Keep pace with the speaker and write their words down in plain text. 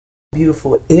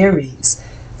Beautiful Aries.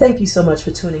 Thank you so much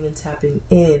for tuning and tapping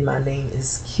in. My name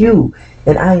is Q,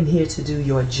 and I am here to do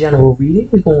your general reading.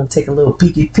 We're going to take a little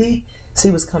peeky peek,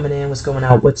 see what's coming in, what's going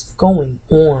out, what's going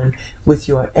on with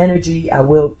your energy. I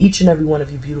will, each and every one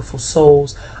of you beautiful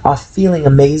souls are feeling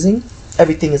amazing.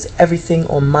 Everything is everything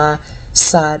on my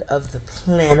side of the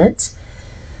planet.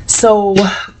 So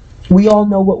we all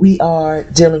know what we are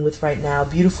dealing with right now.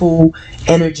 Beautiful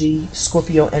energy,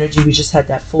 Scorpio energy. We just had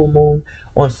that full moon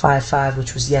on 5/5,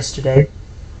 which was yesterday.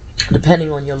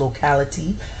 Depending on your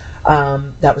locality,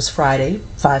 that was Friday,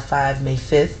 5/5, May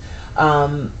 5th.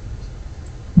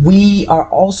 We are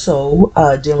also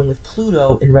dealing with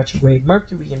Pluto in retrograde,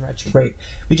 Mercury in retrograde.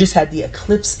 We just had the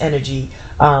eclipse energy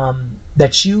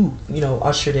that you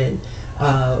ushered in.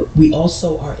 We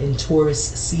also are in Taurus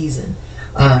season.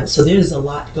 So there's a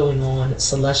lot going on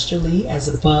celestially, as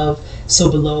above,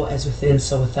 so below, as within,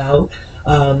 so without.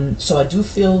 So I do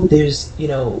feel there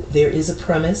is a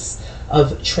premise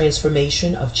of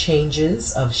transformation, of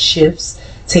changes, of shifts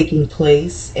taking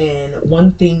place. And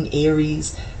one thing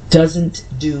Aries doesn't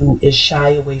do is shy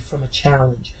away from a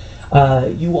challenge.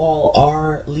 You all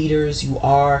are leaders. You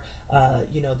are,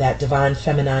 that divine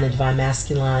feminine and divine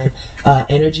masculine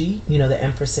energy. The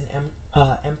Empress and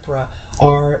Emperor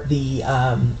are the,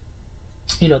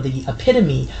 the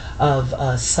epitome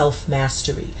of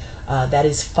self-mastery. That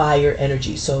is fire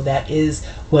energy. So that is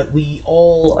what we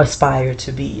all aspire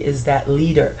to be, is that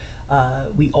leader.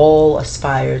 We all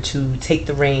aspire to take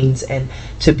the reins and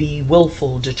to be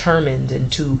willful, determined,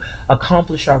 and to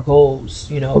accomplish our goals,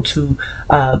 to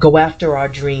go after our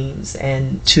dreams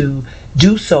and to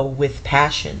do so with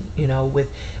passion,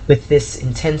 with this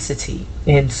intensity.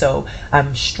 And so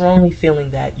I'm strongly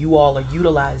feeling that you all are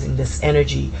utilizing this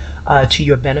energy to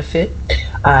your benefit.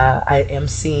 I am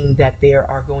seeing that there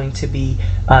are going to be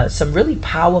some really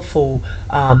powerful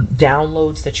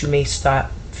downloads that you may start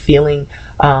feeling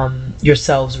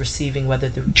yourselves receiving, whether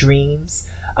through dreams.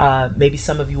 Maybe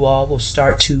some of you all will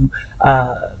start to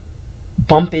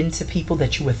bump into people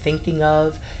that you were thinking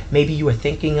of. Maybe you were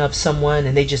thinking of someone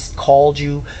and they just called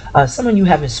you. Someone you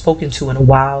haven't spoken to in a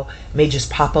while may just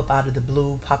pop up out of the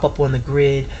blue, pop up on the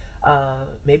grid.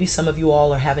 Maybe some of you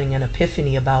all are having an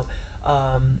epiphany about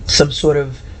some sort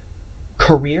of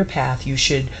career path you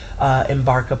should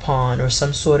embark upon, or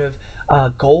some sort of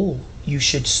goal you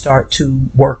should start to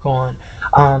work on.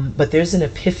 But there's an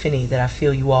epiphany that I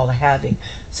feel you all are having.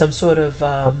 Some sort of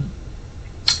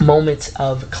moment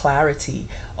of clarity.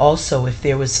 Also, if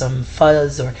there was some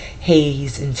fuzz or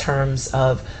haze in terms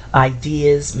of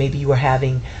ideas, maybe you were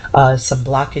having some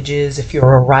blockages. If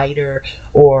you're a writer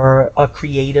or a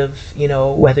creative,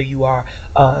 whether you are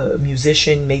a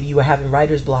musician, maybe you were having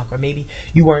writer's block, or maybe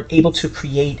you weren't able to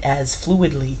create as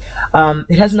fluidly.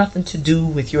 It has nothing to do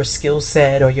with your skill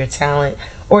set or your talent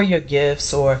or your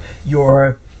gifts or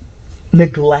your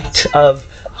neglect of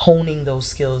honing those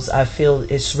skills. I feel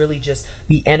it's really just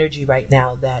the energy right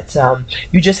now that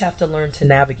you just have to learn to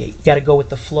navigate. You got to go with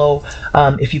the flow.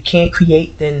 If you can't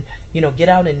create, then get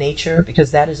out in nature,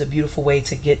 because that is a beautiful way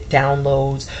to get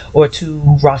downloads or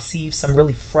to receive some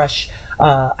really fresh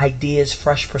ideas,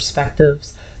 fresh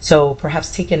perspectives. So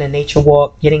perhaps taking a nature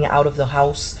walk, getting out of the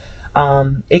house,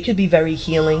 it could be very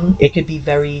healing. It could be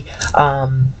very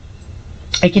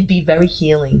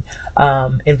healing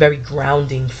and very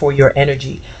grounding for your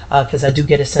energy, because I do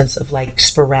get a sense of like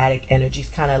sporadic energies,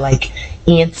 kind of like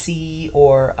antsy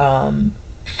or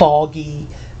foggy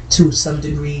to some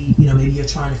degree. Maybe you're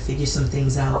trying to figure some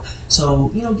things out. So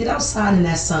get outside in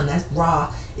that sun. That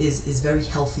raw is very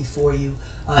healthy for you.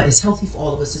 It's healthy for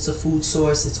all of us. It's a food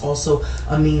source. It's also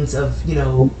a means of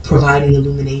providing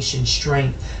illumination,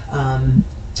 strength, and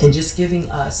just giving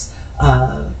us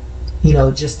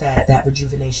just that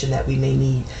rejuvenation that we may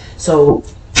need. So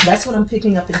that's what I'm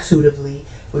picking up intuitively.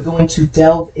 We're going to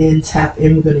delve in, tap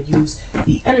in. We're going to use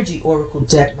the Energy Oracle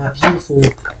deck, my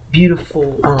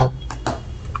beautiful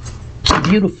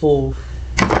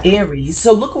Aries.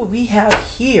 So look what we have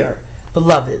here,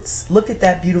 beloveds. Look at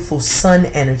that beautiful sun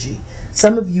energy.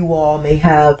 Some of you all may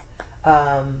have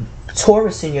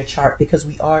Taurus in your chart, because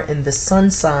we are in the sun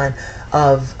sign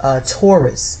of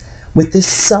Taurus. With this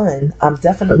sun, I'm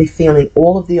definitely feeling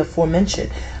all of the aforementioned.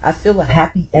 I feel a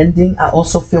happy ending. I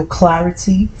also feel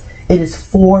clarity. It is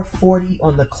 4:40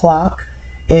 on the clock,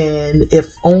 and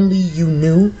If Only You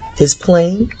Knew is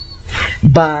playing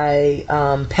by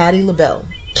Patti LaBelle.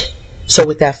 So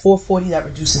with that 4:40, that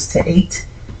reduces to 8.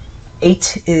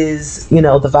 8 is,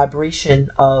 the vibration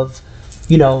of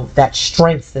that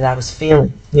strength that I was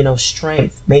feeling,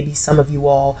 strength. Maybe some of you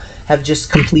all have just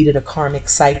completed a karmic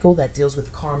cycle that deals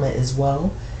with karma as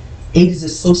well. 8 is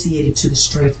associated to the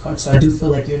strength card, so I do feel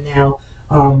like you're now,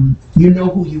 you know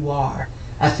who you are.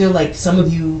 I feel like some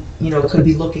of you, could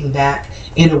be looking back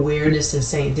in awareness and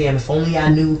saying, damn, if only I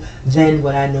knew then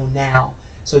what I know now.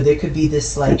 So there could be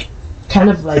this like, kind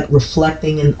of like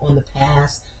reflecting on the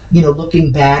past,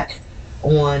 looking back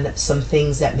on some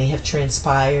things that may have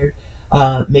transpired.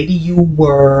 Maybe you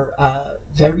were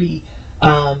very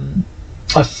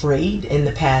afraid in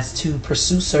the past to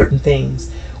pursue certain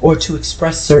things or to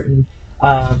express certain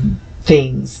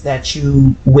things that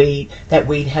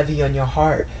weighed heavy on your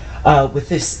heart. With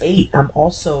this 8, I'm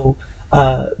also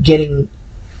getting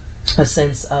a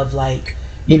sense of like,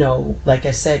 like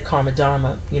I said, karma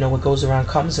dharma, what goes around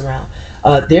comes around.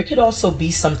 There could also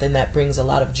be something that brings a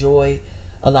lot of joy,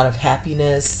 a lot of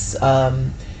happiness.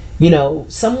 Someone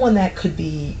that could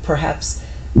be perhaps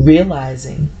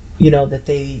realizing, that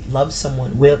they love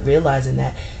someone, realizing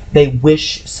that they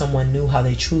wish someone knew how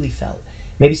they truly felt.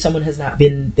 Maybe someone has not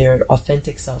been their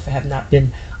authentic self, or have not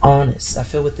been honest. I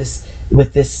feel with this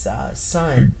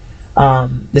sun,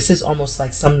 this is almost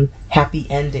like some happy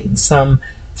ending, some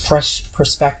fresh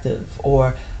perspective,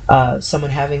 or someone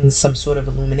having some sort of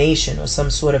illumination or some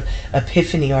sort of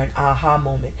epiphany or an aha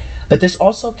moment. But this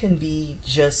also can be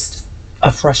just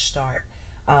a fresh start,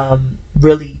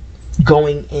 really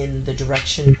going in the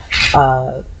direction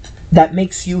that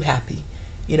makes you happy,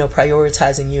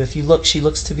 prioritizing you. If you look, she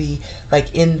looks to be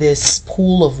like in this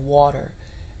pool of water,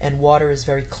 and water is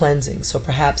very cleansing. So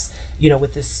perhaps,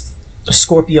 with this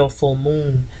Scorpio full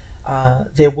moon,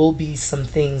 there will be some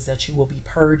things that you will be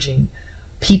purging,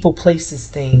 people, places,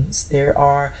 things. There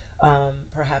are,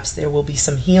 perhaps there will be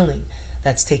some healing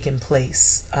that's taken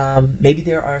place. Maybe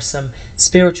there are some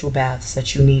spiritual baths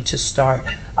that you need to start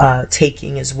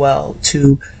taking as well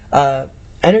to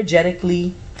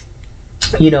energetically,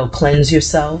 cleanse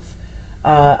yourself.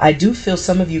 I do feel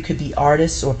some of you could be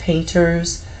artists or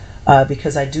painters,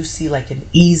 because I do see like an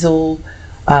easel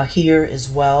here as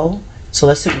well. So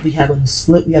let's see what we have on the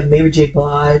split. We have Mary J.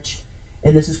 Blige,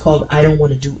 and this is called I Don't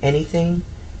Want to Do Anything.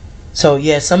 So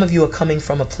yeah, some of you are coming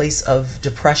from a place of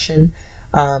depression.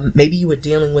 Maybe you were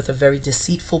dealing with a very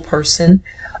deceitful person.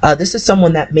 This is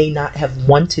someone that may not have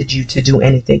wanted you to do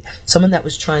anything. Someone that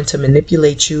was trying to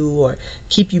manipulate you or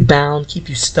keep you bound, keep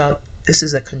you stuck. This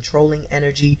is a controlling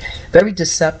energy, very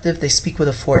deceptive. They speak with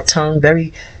a forked tongue,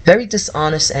 very, very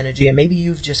dishonest energy. And maybe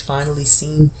you've just finally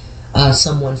seen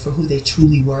someone for who they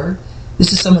truly were.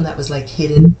 This is someone that was like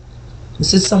hidden.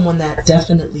 This is someone that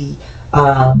definitely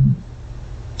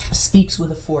speaks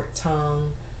with a forked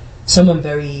tongue. Someone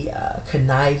very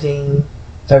conniving,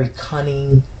 very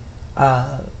cunning,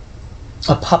 a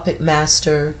puppet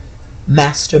master,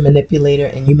 master manipulator,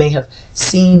 and you may have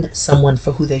seen someone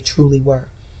for who they truly were.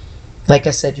 Like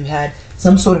I said, you had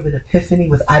some sort of an epiphany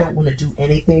with I don't want to do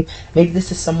anything. Maybe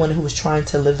this is someone who was trying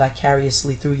to live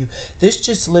vicariously through you. This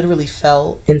just literally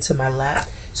fell into my lap.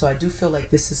 So I do feel like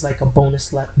this is like a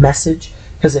bonus message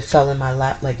because it fell in my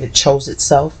lap, like it chose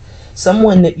itself.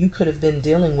 Someone that you could have been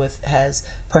dealing with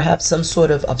has perhaps some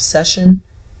sort of obsession,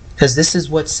 because this is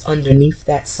what's underneath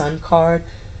that sun card.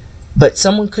 But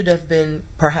someone could have been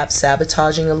perhaps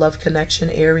sabotaging a love connection,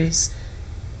 Aries.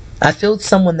 I feel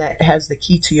someone that has the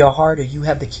key to your heart, or you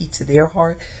have the key to their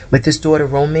heart with this daughter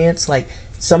romance. Like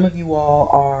some of you all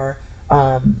are,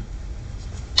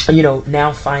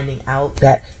 now finding out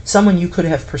that someone you could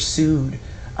have pursued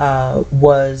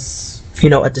was, a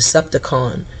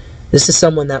Decepticon. This is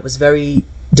someone that was very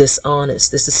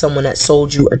dishonest. This is someone that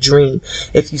sold you a dream.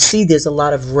 If you see, there's a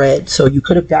lot of red. So you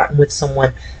could have gotten with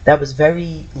someone that was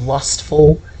very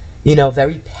lustful,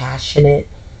 very passionate.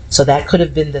 So that could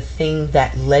have been the thing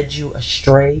that led you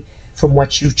astray from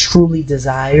what you truly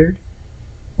desired.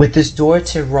 With this door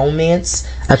to romance,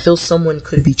 I feel someone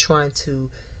could be trying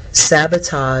to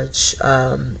sabotage,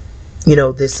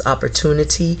 this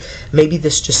opportunity. Maybe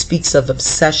this just speaks of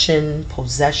obsession,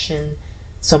 possession.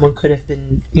 Someone could have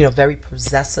been, very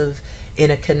possessive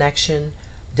in a connection.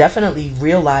 Definitely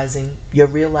you're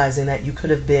realizing that you could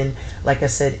have been, like I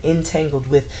said, entangled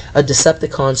with a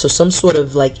Decepticon. So some sort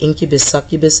of like incubus,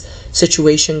 succubus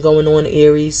situation going on,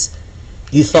 Aries.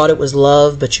 You thought it was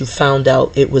love, but you found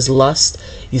out it was lust.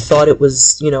 You thought it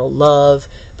was, love,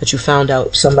 but you found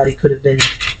out somebody could have been,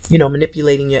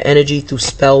 manipulating your energy through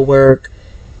spell work.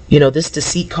 This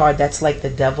deceit card, that's like the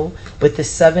devil. With the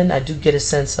 7, I do get a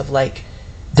sense of like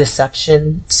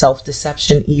deception,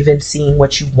 self-deception, even seeing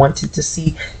what you wanted to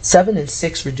see. 7 and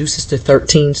 6 reduces to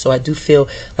 13, so I do feel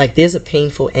like there's a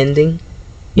painful ending.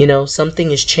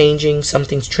 Something is changing,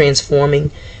 something's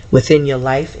transforming within your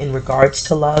life in regards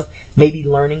to love. Maybe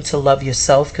learning to love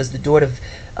yourself, because the door of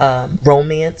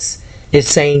romance is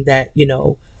saying that,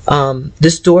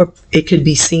 This door, it could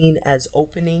be seen as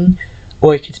opening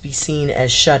or it could be seen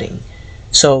as shutting.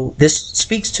 So this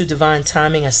speaks to divine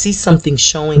timing. I see something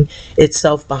showing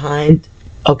itself behind.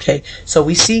 Okay, so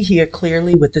we see here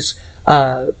clearly with this,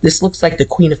 this looks like the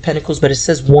Queen of Pentacles, but it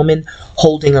says woman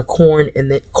holding a coin, and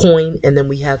then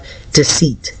we have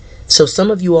deceit. So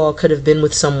some of you all could have been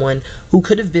with someone who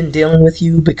could have been dealing with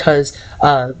you because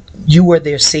you were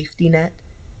their safety net.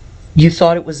 You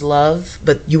thought it was love,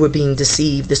 but you were being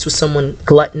deceived. This was someone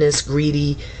gluttonous,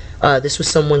 greedy. This was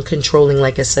someone controlling,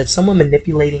 like I said, someone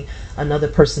manipulating another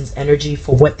person's energy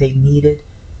for what they needed.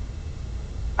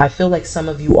 I feel like some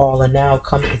of you all are now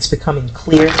coming, it's becoming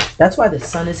clear. That's why the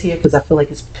sun is here, because I feel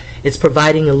like it's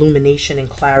providing illumination and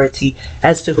clarity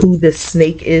as to who this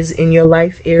snake is in your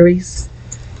life, Aries.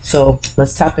 So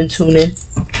let's tap and tune in.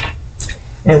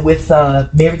 And with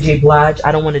Mary J. Blige,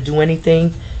 I don't want to do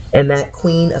anything. And that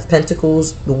Queen of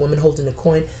Pentacles, the woman holding the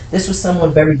coin, this was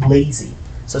someone very lazy.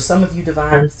 So some of you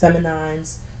divine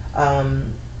feminines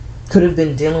could have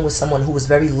been dealing with someone who was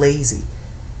very lazy.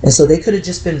 And so they could have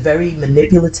just been very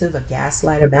manipulative, a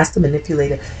gaslighter, master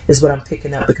manipulator is what I'm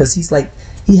picking up, because he's like,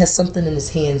 he has something in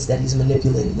his hands that he's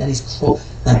manipulating, that he's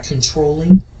like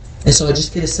controlling. And so I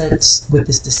just get a sense with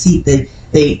this deceit,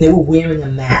 they were wearing a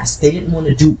mask. They didn't want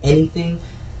to do anything.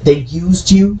 They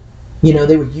used you. You know,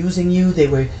 they were using you. They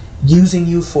were using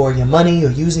you for your money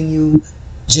or using you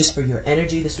just for your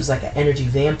energy. This was like an energy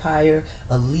vampire,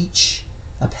 a leech,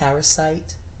 a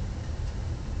parasite.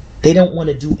 They don't want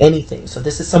to do anything. So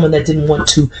this is someone that didn't want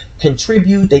to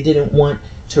contribute. They didn't want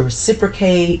to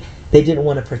reciprocate. They didn't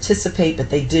want to participate,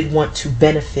 but they did want to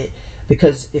benefit.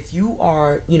 Because if you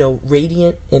are, you know,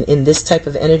 radiant and in this type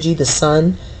of energy, the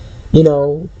sun, you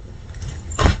know,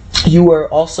 you are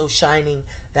also shining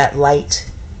that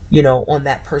light, you know, on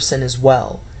that person as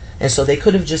well. And so they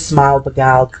could have just smiled,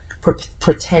 beguiled,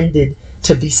 pretended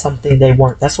to be something they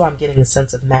weren't. That's why I'm getting a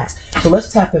sense of mask. So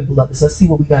let's tap in, beloveds. Let's see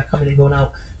what we got coming and going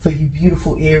out for you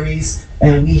beautiful Aries.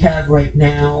 And we have right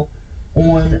now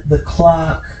on the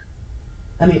clock,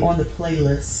 on the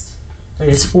playlist, and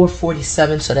it's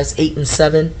 4:47, so that's 8 and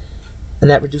 7. And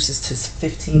that reduces to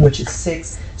 15, which is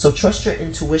 6. So trust your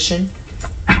intuition.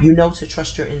 You know to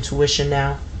trust your intuition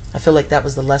now. I feel like that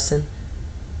was the lesson.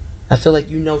 I feel like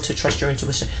you know to trust your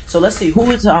intuition. So let's see,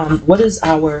 who is our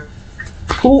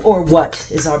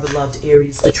beloved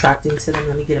Aries attracting to them?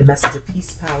 Let me get a message of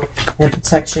peace, power, and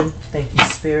protection. Thank you,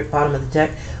 Spirit. Bottom of the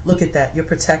deck. Look at that. You're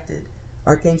protected.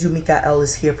 Archangel Meekahel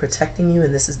is here protecting you,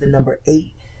 and this is the number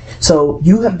 8. So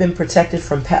you have been protected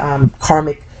from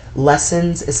karmic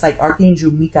lessons. It's like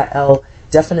Archangel Meekahel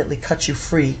definitely cut you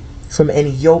free from any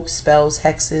yoke, spells,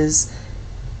 hexes,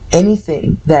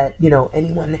 anything that, you know,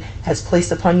 anyone has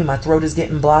placed upon you. My throat is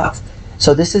getting blocked.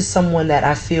 So this is someone that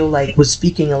I feel like was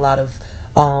speaking a lot of,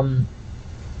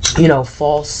 you know,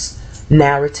 false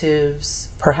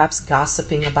narratives, perhaps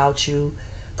gossiping about you,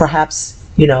 perhaps,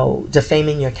 you know,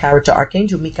 defaming your character.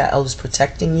 Archangel Meekahel is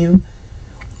protecting you.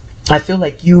 I feel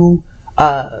like you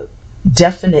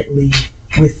definitely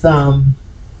with,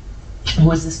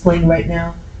 who is this playing right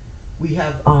now? We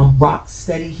have Rock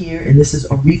Steady here, and this is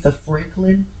Aretha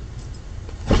Franklin.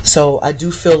 So I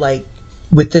do feel like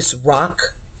with this rock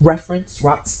reference,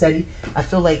 Rock Steady, I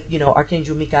feel like, you know,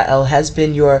 Archangel Meekahel has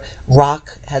been your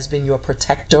rock, has been your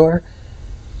protector,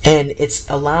 and it's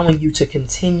allowing you to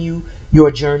continue your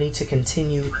journey, to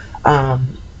continue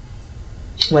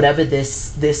whatever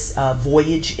this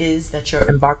voyage is that you're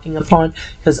embarking upon,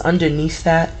 because underneath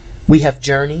that we have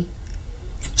journey.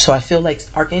 So I feel like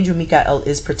Archangel Meekahel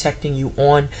is protecting you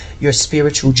on your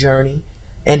spiritual journey,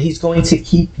 and he's going to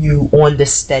keep you on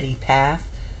this steady path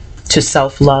to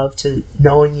self-love, to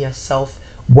knowing your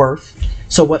self-worth.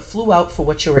 So what flew out for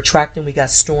what you're attracting, we got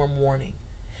storm warning.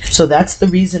 So that's the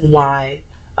reason why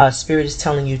Spirit is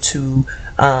telling you to,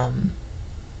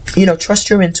 you know, trust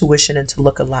your intuition and to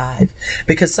look alive,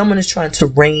 because someone is trying to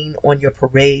rain on your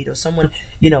parade, or someone,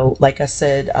 you know, like I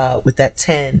said, with that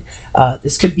 10,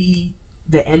 this could be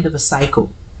the end of a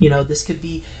cycle. You know, this could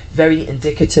be very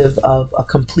indicative of a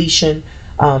completion.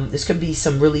 This could be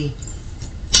some really,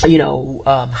 you know,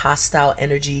 hostile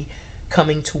energy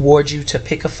coming towards you to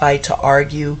pick a fight, to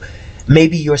argue.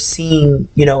 Maybe you're seeing,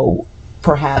 you know,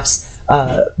 perhaps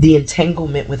the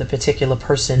entanglement with a particular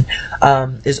person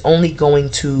is only going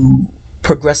to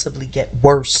progressively get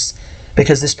worse,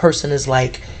 because this person is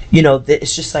like, you know,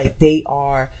 it's just like they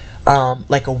are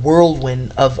like a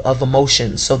whirlwind of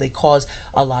emotions. So they cause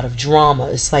a lot of drama.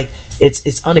 It's like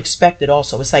it's unexpected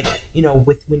also. It's like, you know,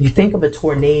 when you think of a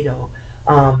tornado,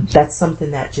 that's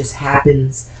something that just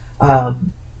happens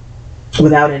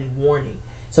without any warning.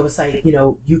 So it's like, you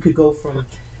know, you could go from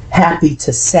happy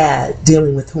to sad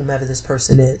dealing with whomever this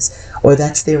person is, or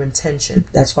that's their intention.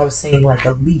 That's why I was saying like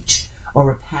a leech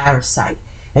or a parasite.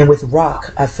 And with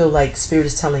rock, I feel like Spirit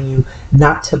is telling you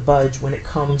not to budge when it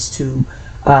comes to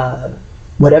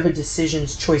whatever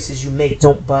decisions, choices you make.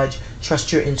 Don't budge.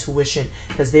 Trust your intuition,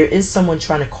 because there is someone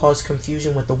trying to cause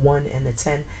confusion with the 1 and the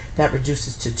 10. That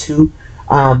reduces to 2,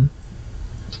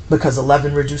 because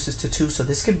 11 reduces to 2. So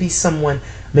this could be someone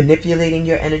manipulating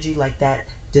your energy, like that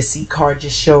deceit card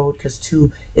just showed, because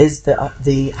 2 is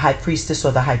the high priestess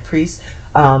or the high priest.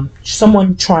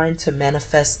 Someone trying to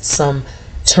manifest some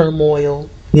turmoil,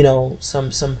 you know,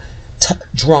 some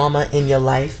drama in your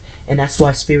life, and that's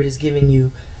why Spirit is giving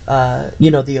you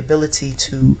you know, the ability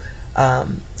to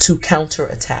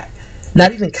counterattack.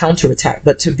 Not even counterattack,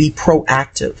 but to be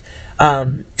proactive,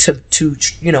 to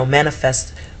you know,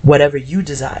 manifest whatever you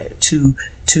desire, to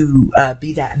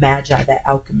be that magi, that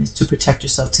alchemist, to protect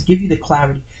yourself, to give you the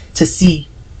clarity to see,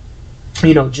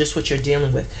 you know, just what you're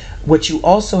dealing with. What you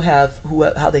also have,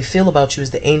 how they feel about you,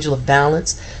 is the angel of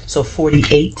balance. So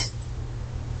 48,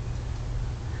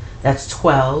 that's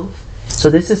 12. So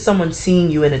this is someone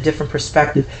seeing you in a different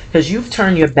perspective, because you've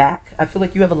turned your back. I feel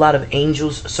like you have a lot of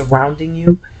angels surrounding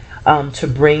you,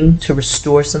 to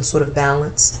restore some sort of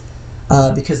balance,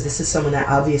 because this is someone that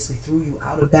obviously threw you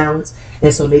out of balance.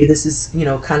 And so maybe this is, you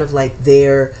know, kind of like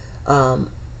this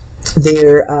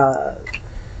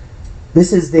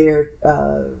is their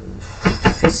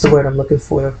what's the word I'm looking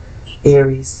for,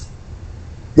 Aries.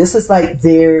 This is like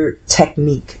their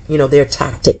technique, you know, their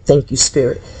tactic. Thank you,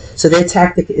 Spirit. So their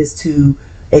tactic is to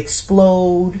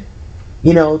explode,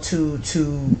 you know, to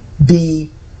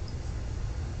be,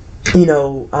 you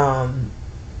know,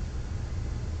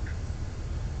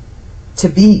 to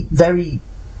be very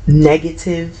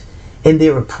negative in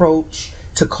their approach,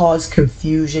 to cause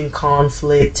confusion,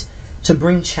 conflict, to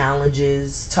bring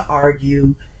challenges, to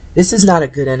argue. This is not a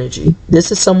good energy.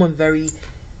 This is someone very,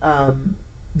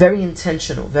 very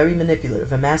intentional, very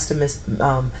manipulative, a master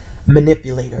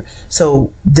manipulator.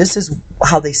 So this is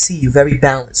how they see you, very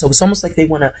balanced. So it's almost like they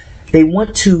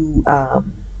want to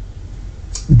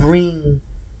bring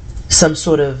some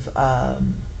sort of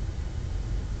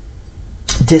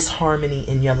disharmony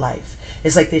in your life.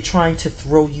 It's like they're trying to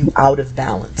throw you out of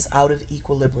balance, out of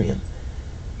equilibrium.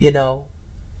 You know,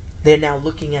 they're now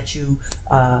looking at you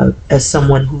as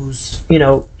someone who's, you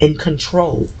know, in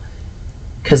control,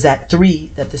 because that 3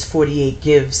 that this 48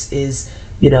 gives is,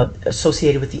 you know,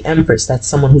 associated with the Empress. That's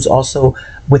someone who's also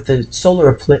with the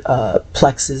solar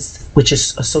plexus, which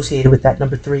is associated with that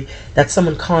number 3. That's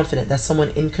someone confident. That's someone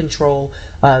in control,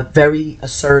 very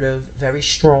assertive, very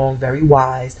strong, very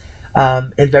wise,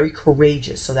 and very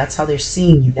courageous. So that's how they're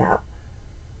seeing you now.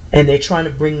 And they're trying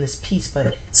to bring this peace,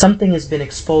 but something has been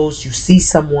exposed. You see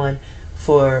someone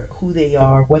for who they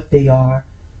are, what they are.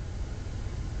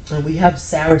 And we have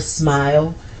Sarah's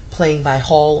Smile playing by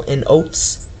Hall and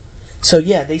Oates. So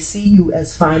yeah, they see you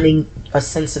as finding a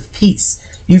sense of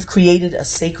peace. You've created a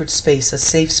sacred space, a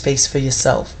safe space for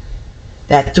yourself.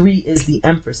 That 3 is the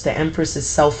Empress. The Empress is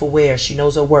self-aware. She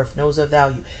knows her worth, knows her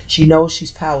value. She knows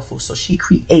she's powerful, so she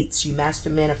creates, she master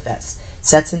manifests,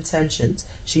 sets intentions.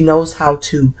 She knows how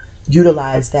to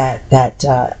utilize that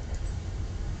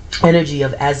energy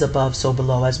of as above, so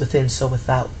below, as within, so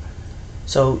without.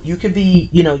 So you could be,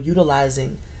 you know,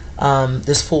 utilizing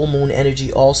this full moon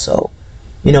energy also.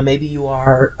 You know, maybe you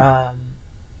are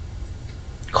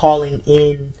calling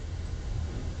in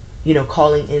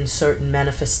certain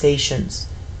manifestations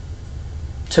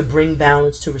to bring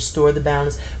balance, to restore the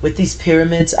balance. With these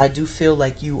pyramids, I do feel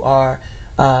like you are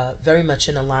very much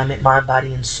in alignment, mind,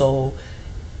 body, and soul.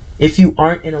 If you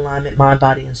aren't in alignment, mind,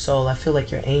 body, and soul, I feel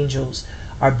like your angels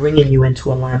are bringing you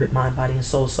into alignment, mind, body, and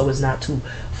soul, so as not to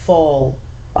fall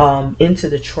into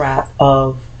the trap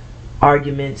of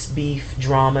arguments, beef,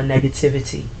 drama,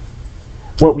 negativity.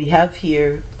 What we have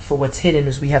here for what's hidden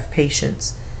is we have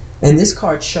patience. And this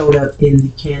card showed up in the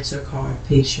Cancer card,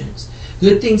 patience.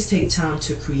 Good things take time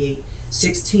to create.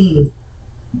 16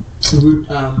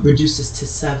 reduces to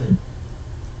 7.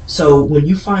 So when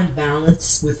you find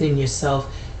balance within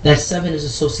yourself, that 7 is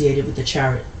associated with the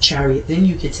chariot. Then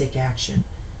you can take action.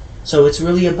 So it's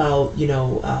really about, you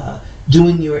know,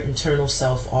 doing your internal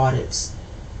self audits.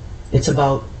 It's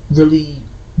about really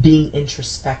being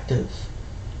introspective.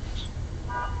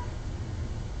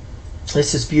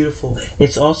 This is beautiful.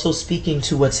 It's also speaking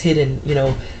to what's hidden, you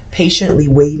know, patiently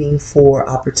waiting for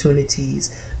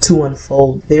opportunities to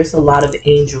unfold. There's a lot of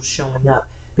angels showing up,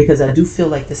 because I do feel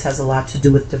like this has a lot to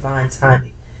do with divine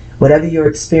timing. Whatever you're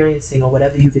experiencing or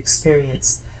whatever you've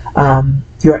experienced,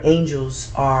 your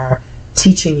angels are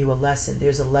teaching you a lesson.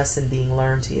 There's a lesson being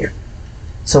learned here.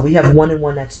 So we have 1 and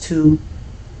 1, that's 2.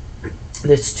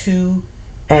 There's 2,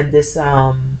 and this,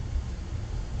 what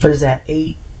is that,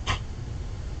 8,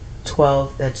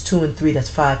 12, that's 2 and 3, that's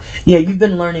 5. Yeah, you've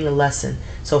been learning a lesson.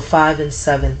 So 5 and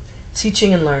 7,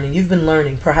 teaching and learning. You've been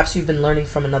learning. Perhaps you've been learning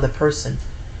from another person.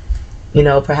 You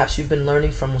know, perhaps you've been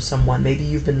learning from someone. Maybe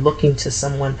you've been looking to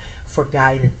someone for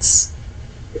guidance.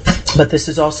 But this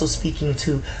is also speaking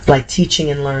to like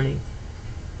teaching and learning.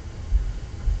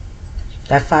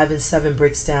 That 5 and 7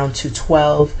 breaks down to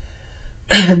 12.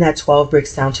 And that 12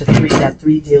 breaks down to 3. That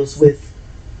 3 deals with...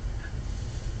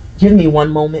 Give me one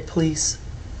moment, please.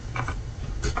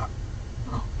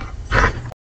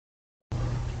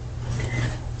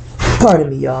 Pardon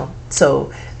me, y'all.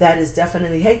 So that is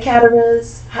definitely... Hey,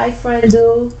 Cataras. Hi,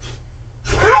 Friendu.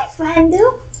 Hi,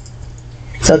 Friendu.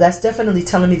 So that's definitely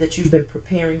telling me that you've been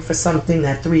preparing for something.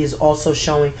 That 3 is also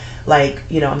showing, like,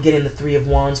 you know, I'm getting the 3 of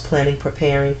Wands, planning,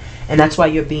 preparing. And that's why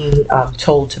you're being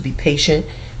told to be patient.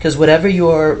 Because whatever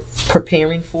you're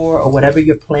preparing for or whatever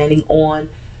you're planning on,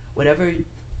 whatever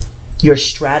you're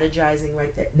strategizing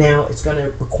right now, it's going to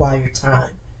require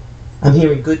time. I'm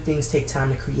hearing good things take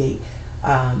time to create.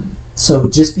 So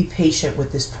just be patient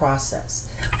with this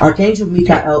process. Archangel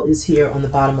Meekahel is here on the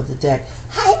bottom of the deck.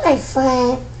 Hi, my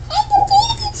friend.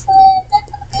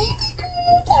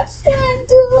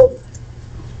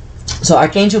 So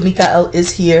Archangel Meekahel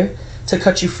is here to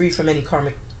cut you free from any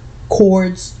karmic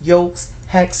cords, yokes,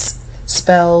 hex,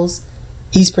 spells.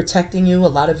 He's protecting you. A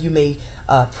lot of you may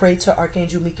pray to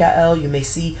Archangel Meekahel. You may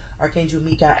see Archangel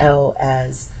Meekahel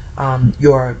as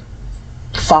your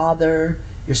father,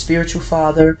 your spiritual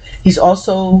father. He's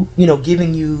also, you know,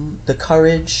 giving you the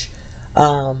courage,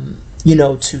 you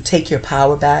know, to take your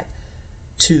power back,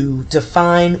 to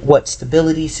define what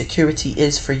stability, security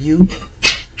is for you.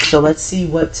 So let's see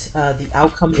what the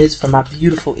outcome is for my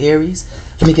beautiful Aries.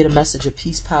 Let me get a message of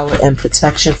peace, power, and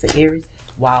protection for Aries.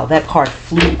 Wow, that card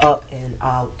flew up and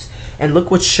out. And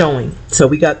look what's showing. So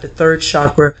we got the 3rd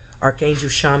chakra, Archangel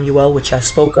Shamuel, which I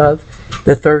spoke of.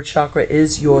 The 3rd chakra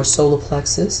is your solar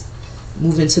plexus.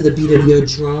 Move into the beat of your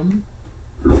drum.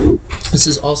 This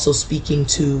is also speaking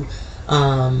to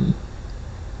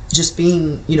just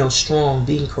being, you know, strong,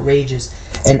 being courageous,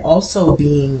 and also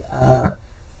being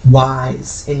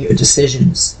wise in your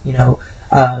decisions. You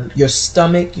know, your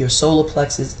stomach, your solar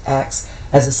plexus acts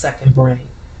as a second brain.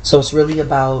 So it's really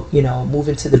about, you know,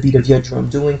 moving to the beat of your drum,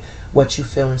 doing what you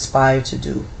feel inspired to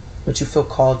do, what you feel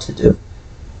called to do.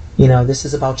 You know, this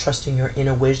is about trusting your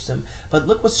inner wisdom. But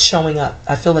look what's showing up.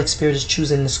 I feel like Spirit is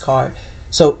choosing this card.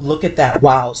 So look at that.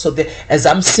 Wow. So as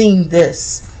I'm seeing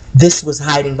this this was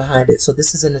hiding behind it. So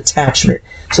this is an attachment.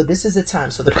 So this is a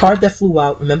time. So the card that flew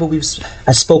out, remember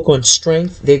I spoke on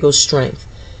strength. There goes strength,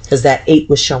 because that 8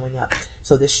 was showing up.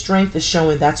 So this strength is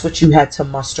showing that's what you had to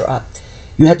muster up.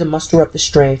 You had to muster up the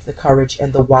strength, the courage,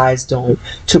 and the wise dome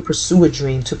to pursue a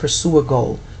dream, to pursue a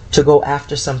goal, to go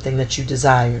after something that you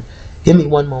desired. Give me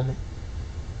one moment.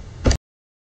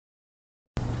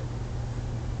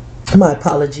 My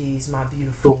apologies, my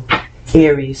beautiful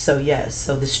Aries. So yes,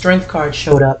 so the strength card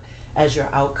showed up as your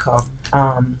outcome.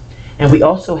 And we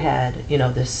also had, you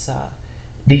know, this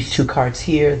these two cards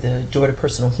here, the door to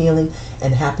personal healing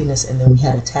and happiness, and then we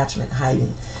had attachment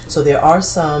hiding. So there are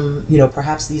some, you know,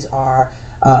 perhaps these are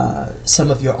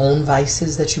some of your own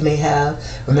vices that you may have.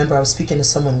 Remember, I was speaking to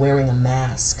someone wearing a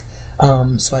mask.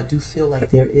 So I do feel like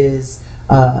there is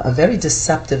a very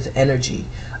deceptive energy,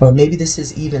 or maybe this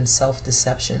is even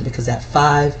self-deception, because that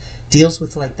 5 deals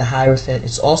with like the Hierophant.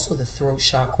 It's also the throat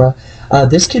chakra.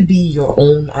 This could be your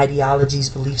own ideologies,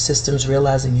 belief systems,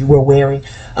 realizing you were wearing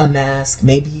a mask.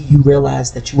 Maybe you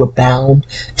realized that you were bound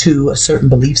to a certain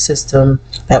belief system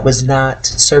that was not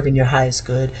serving your highest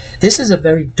good. This is a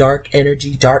very dark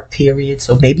energy, dark period.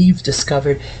 So maybe you've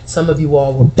discovered some of you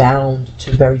all were bound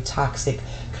to very toxic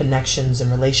connections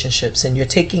and relationships, and you're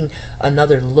taking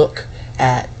another look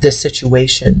at this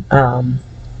situation.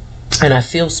 And I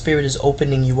feel Spirit is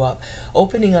opening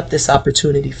up this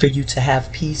opportunity for you to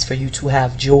have peace, for you to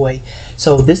have joy.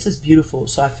 So this is beautiful.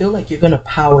 So I feel like you're going to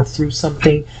power through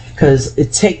something, because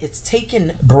it's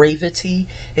taken bravery.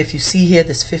 If you see here,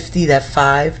 this 50, that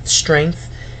 5, strength.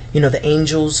 You know, the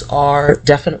angels are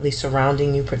definitely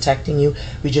surrounding you, protecting you.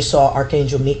 We just saw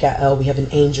Archangel Meekahel. We have an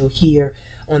angel here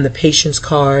on the patience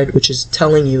card, which is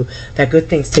telling you that good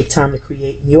things take time to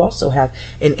create. And you also have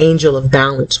an angel of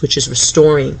balance, which is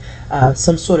restoring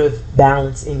some sort of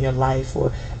balance in your life,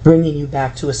 or bringing you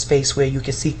back to a space where you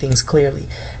can see things clearly.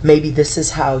 Maybe this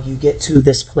is how you get to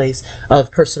this place of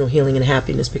personal healing and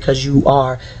happiness, because you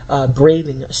are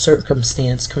braving a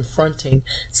circumstance, confronting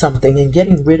something, and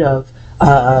getting rid of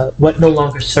what no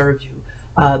longer serves you.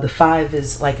 The 5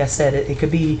 is, like I said, it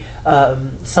could be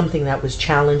something that was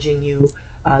challenging you.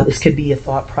 This could be a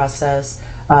thought process.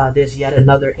 There's yet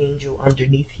another angel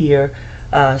underneath here.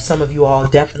 Some of you all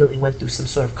definitely went through some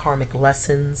sort of karmic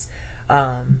lessons.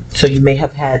 So you may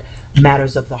have had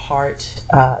matters of the heart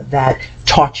that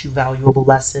taught you valuable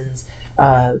lessons.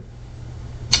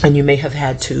 And you may have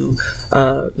had to,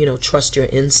 trust your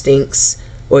instincts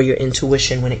or your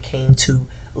intuition when it came to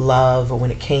love, or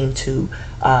when it came to,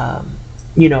 a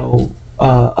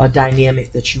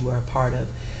dynamic that you were a part of.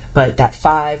 But that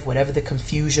 5, whatever the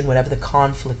confusion, whatever the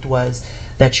conflict was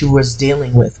that you was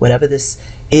dealing with, whatever this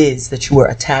is that you were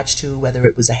attached to, whether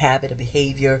it was a habit, a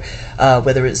behavior,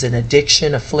 whether it's an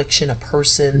addiction, affliction, a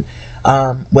person,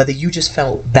 whether you just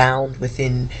felt bound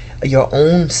within your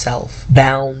own self,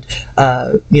 bound,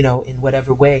 in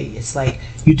whatever way, it's like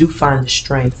you do find the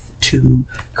strength to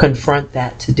confront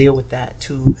that, to deal with that,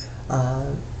 to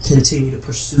continue to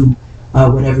pursue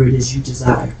whatever it is you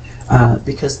desire.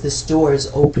 Because this door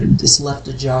is open, it's left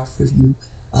ajar for you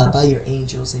by your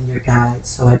angels and your guides.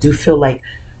 So I do feel like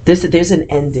there's an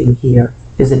ending here.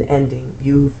 There's an ending.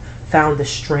 You've found the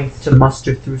strength to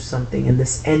muster through something, and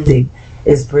this ending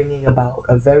is bringing about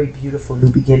a very beautiful new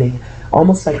beginning,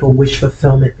 almost like a wish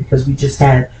fulfillment, because we just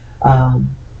had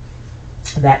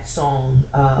that song,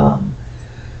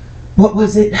 what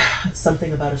was it?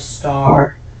 Something about a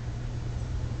star.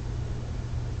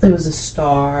 There was a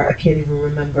star, I can't even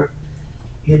remember,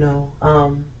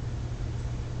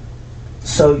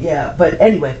 so yeah, but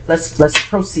anyway, let's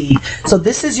proceed. So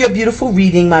this is your beautiful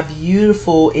reading, my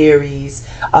beautiful Aries.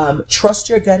 Trust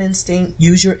your gut instinct,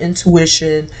 use your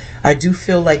intuition. I do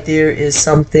feel like there is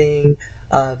something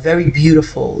very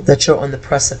beautiful that you're on the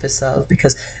precipice of,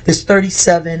 because this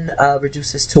 37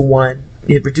 reduces to 1.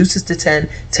 It reduces to 10,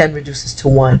 10 reduces to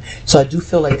 1. So I do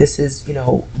feel like this is,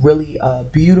 really a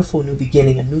beautiful new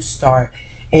beginning, a new start.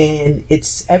 And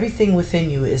it's everything within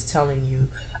you is telling you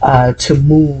to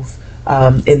move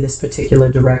in this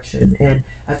particular direction. And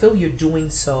I feel you're doing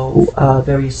so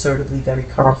very assertively, very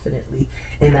confidently.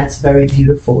 And that's very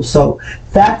beautiful. So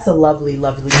that's a lovely,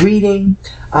 lovely reading,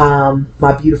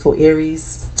 my beautiful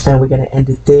Aries. And we're going to end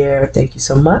it there. Thank you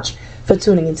so much for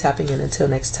tuning and tapping in. Until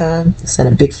next time, send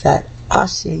a big fat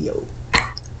Ashe yo.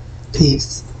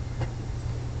 Peace.